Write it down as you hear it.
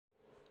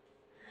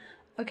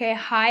Okay,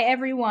 hi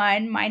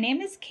everyone. My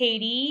name is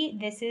Katie.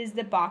 This is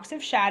the Box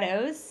of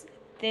Shadows.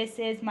 This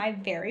is my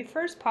very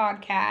first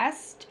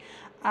podcast.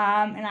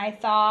 And I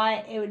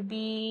thought it would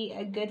be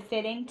a good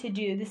fitting to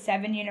do the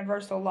 7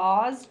 universal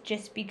laws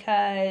just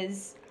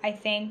because I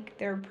think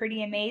they're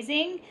pretty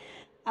amazing.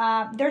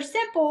 They're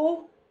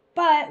simple,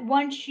 but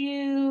once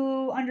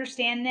you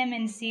understand them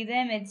and see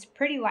them, it's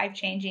pretty life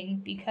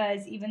changing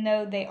because even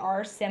though they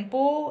are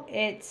simple,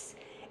 it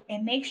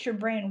makes your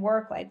brain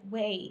work like,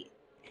 wait,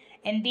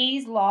 and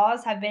these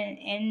laws have been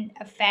in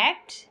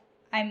effect,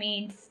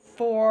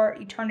 for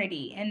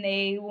eternity, and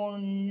they will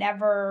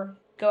never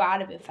go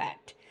out of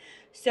effect.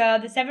 So,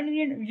 the 7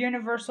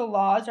 universal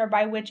laws are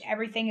by which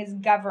everything is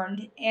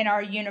governed in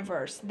our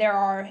universe. There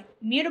are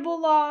mutable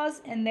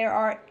laws and there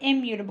are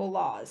immutable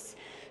laws.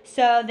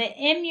 So, the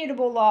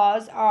immutable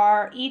laws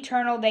are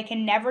eternal, they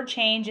can never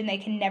change, and they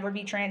can never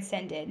be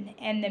transcended.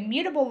 And the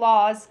mutable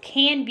laws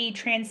can be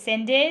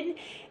transcended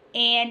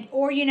and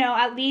or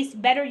at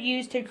least better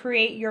used to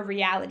create your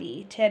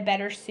reality to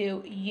better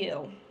suit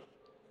you.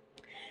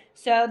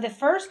 So the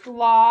first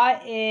law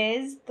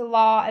is the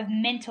law of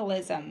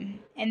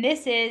mentalism, and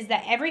this is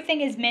that everything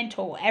is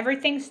mental.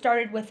 Everything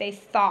started with a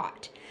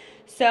thought.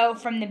 So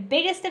from the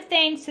biggest of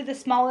things to the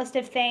smallest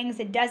of things,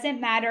 it doesn't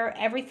matter.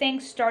 Everything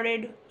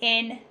started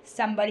in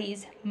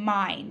somebody's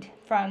mind,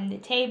 from the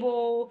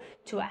table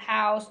to a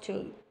house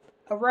to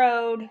a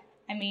road.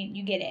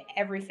 You get it.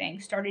 Everything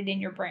started in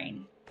your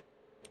brain.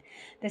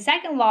 The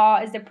second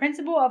law is the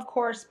principle of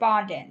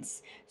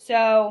correspondence.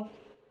 So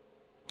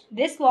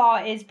this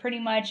law is pretty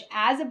much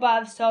as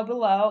above, so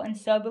below, and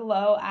so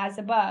below, as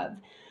above.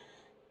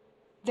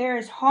 There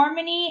is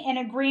harmony and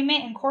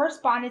agreement and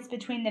correspondence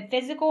between the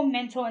physical,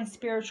 mental, and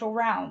spiritual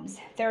realms.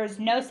 There is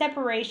no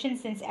separation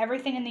since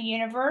everything in the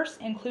universe,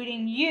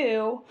 including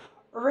you,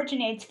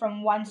 originates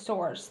from one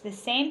source. The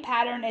same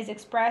pattern is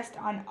expressed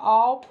on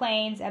all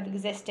planes of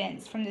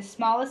existence, from the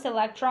smallest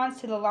electrons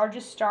to the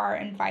largest star,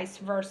 and vice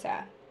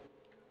versa.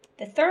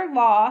 The third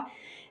law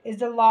is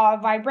the law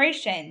of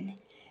vibration.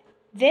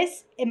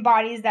 This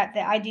embodies the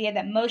idea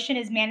that motion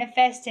is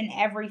manifest in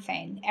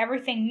everything.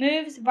 Everything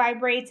moves,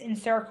 vibrates, and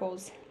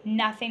circles.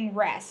 Nothing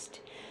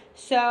rests.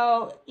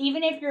 So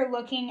even if you're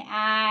looking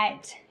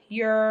at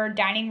your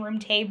dining room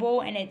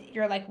table and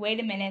you're like,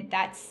 wait a minute,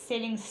 that's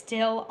sitting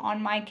still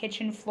on my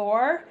kitchen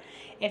floor.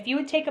 If you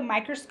would take a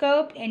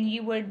microscope and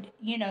you would,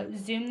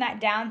 zoom that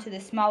down to the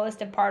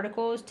smallest of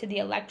particles, to the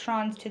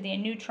electrons, to the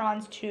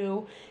neutrons,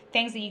 to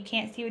things that you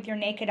can't see with your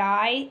naked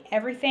eye,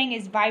 everything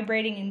is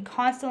vibrating and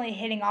constantly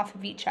hitting off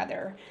of each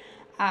other.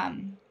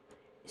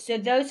 So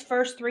those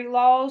first 3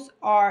 laws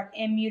are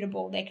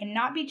immutable. They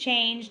cannot be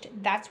changed.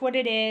 That's what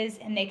it is,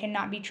 and they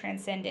cannot be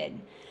transcended.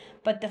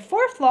 But the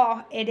fourth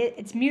law,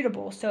 it's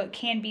mutable, so it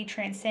can be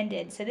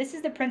transcended. So this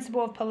is the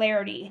principle of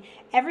polarity.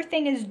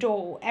 Everything is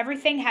dual.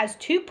 Everything has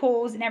 2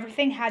 poles, and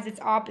everything has its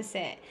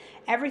opposite.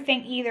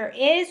 Everything either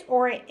is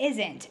or it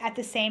isn't at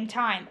the same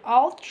time.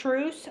 All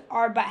truths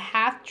are but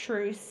half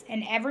truths,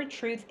 and every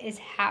truth is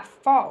half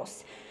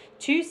false.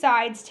 2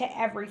 sides to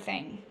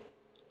everything.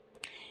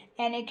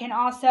 And you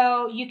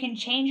can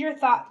change your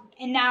thought.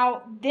 And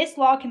now this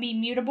law can be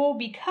mutable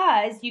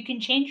because you can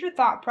change your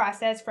thought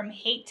process from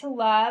hate to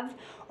love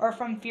or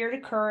from fear to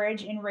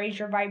courage and raise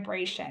your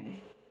vibration.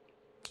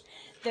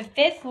 The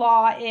fifth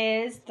law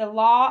is the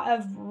law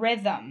of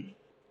rhythm.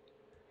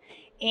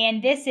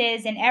 And this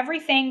is, in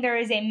everything there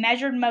is a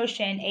measured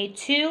motion, a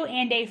to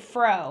and a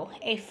fro,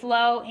 a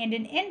flow and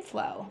an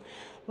inflow,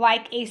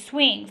 like a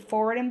swing,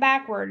 forward and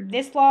backward.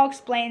 This law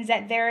explains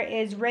that there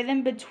is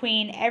rhythm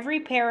between every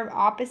pair of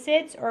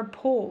opposites or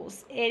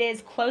poles. It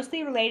is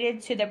closely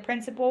related to the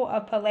principle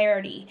of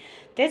polarity.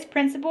 This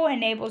principle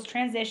enables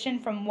transition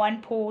from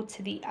one pole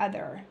to the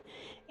other.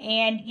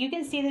 And you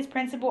can see this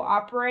principle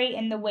operate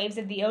in the waves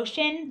of the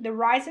ocean, the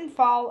rise and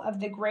fall of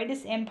the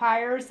greatest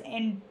empires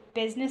and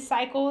business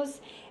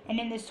cycles, and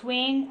in the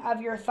swing of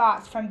your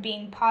thoughts from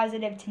being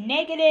positive to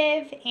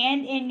negative,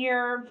 and in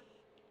your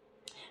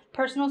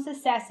personal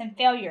success and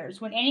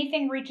failures. When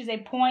anything reaches a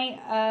point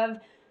of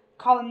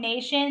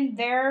culmination,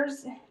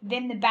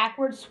 then the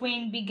backward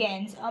swing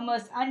begins,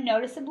 almost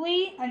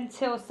unnoticeably,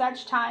 until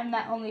such time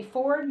that only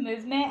forward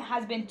movement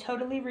has been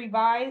totally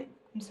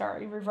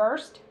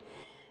reversed.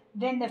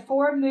 Then the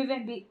forward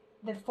movement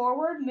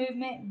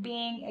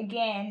being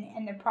again,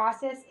 and the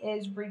process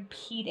is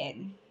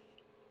repeated.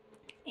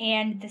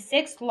 And the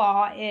sixth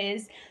law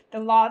is the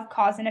law of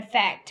cause and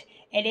effect.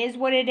 It is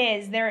what it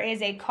is. There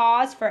is a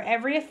cause for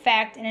every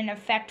effect and an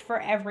effect for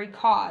every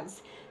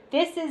cause.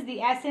 This is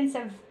the essence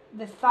of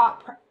the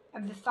thought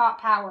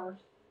power.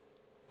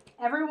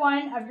 Every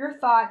one of your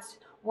thoughts,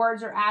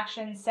 words, or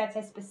actions sets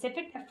a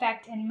specific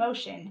effect in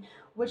motion,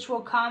 which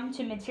will come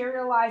to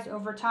materialize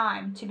over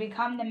time. To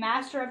become the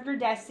master of your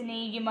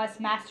destiny, you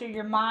must master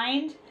your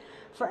mind.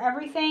 For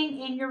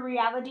everything in your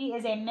reality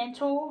is a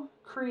mental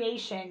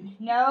creation.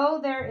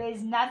 No, there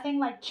is nothing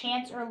like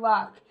chance or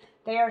luck.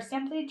 They are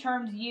simply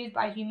terms used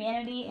by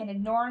humanity in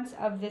ignorance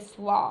of this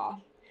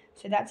law.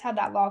 So that's how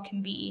that law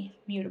can be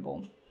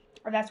mutable,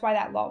 or that's why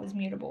that law is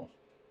mutable.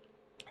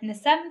 And the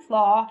seventh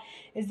law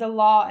is the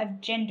law of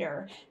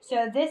gender.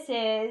 So this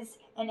is,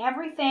 in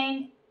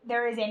everything,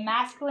 there is a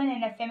masculine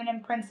and a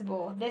feminine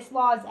principle. This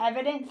law is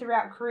evident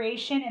throughout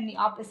creation in the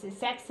opposite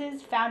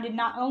sexes, founded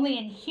not only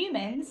in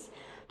humans,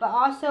 but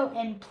also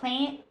in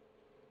plants,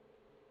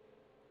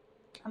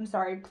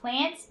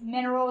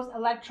 minerals,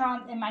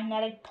 electrons, and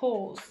magnetic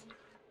poles.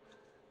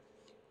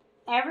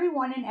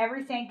 Everyone and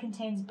everything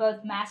contains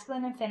both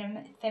masculine and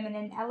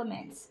feminine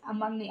elements.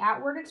 Among the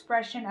outward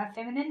expression of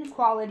feminine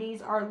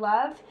qualities are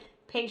love,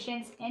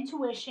 patience,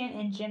 intuition,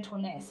 and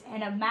gentleness,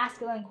 and of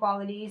masculine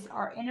qualities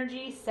are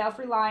energy,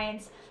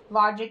 self-reliance,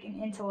 logic,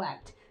 and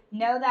intellect.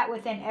 Know that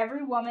within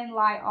every woman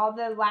lie all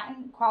the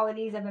latent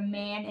qualities of a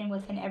man, and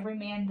within every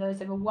man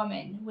those of a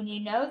woman. When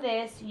you know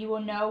this, you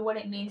will know what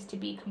it means to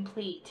be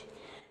complete.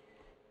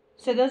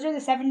 So those are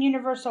the 7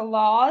 universal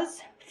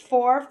laws.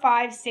 4,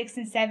 5, 6,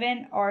 and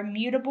 7 are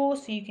immutable,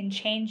 so you can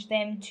change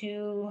them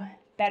to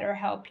better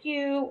help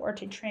you or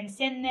to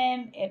transcend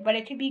them, but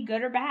it could be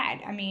good or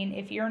bad. I mean,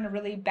 if you're in a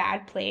really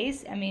bad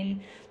place, I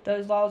mean,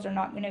 those laws are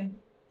not going to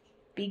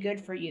be good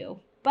for you.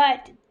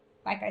 But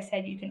like I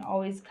said, you can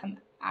always come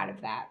out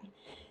of that.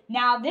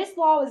 Now, this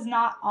law is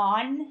not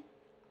on,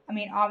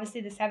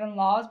 obviously the 7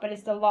 laws, but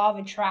it's the law of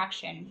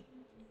attraction.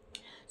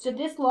 So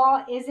this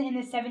law isn't in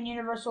the 7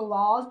 universal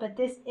laws, but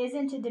this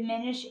isn't to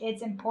diminish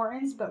its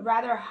importance, but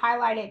rather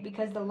highlight it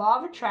because the law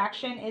of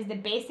attraction is the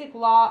basic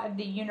law of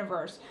the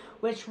universe,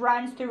 which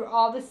runs through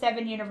all the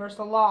 7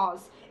 universal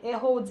laws. It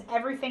holds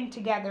everything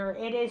together.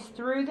 It is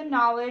through the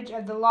knowledge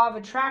of the law of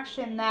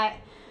attraction that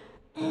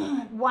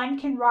one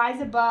can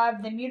rise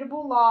above the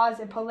mutable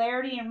laws of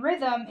polarity and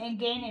rhythm and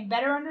gain a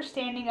better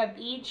understanding of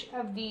each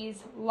of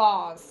these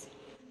laws.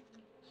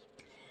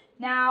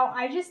 Now,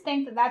 I just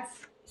think that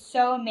that's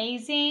so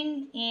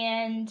amazing,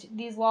 and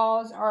these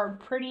laws are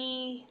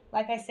pretty,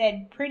 like I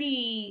said,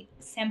 pretty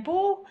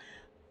simple,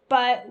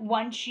 but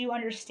once you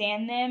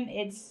understand them,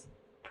 it's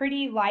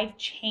pretty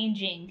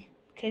life-changing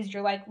because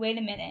you're like, wait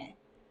a minute.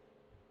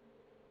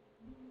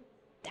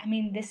 I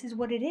mean, this is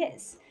what it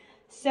is.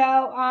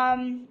 So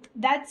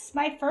that's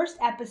my first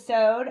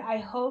episode. I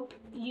hope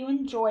you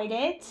enjoyed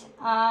it,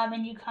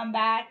 and you come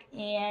back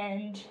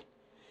and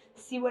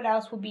see what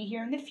else will be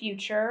here in the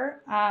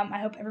future. I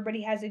hope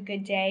everybody has a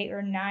good day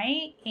or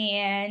night,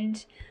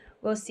 and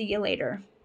we'll see you later.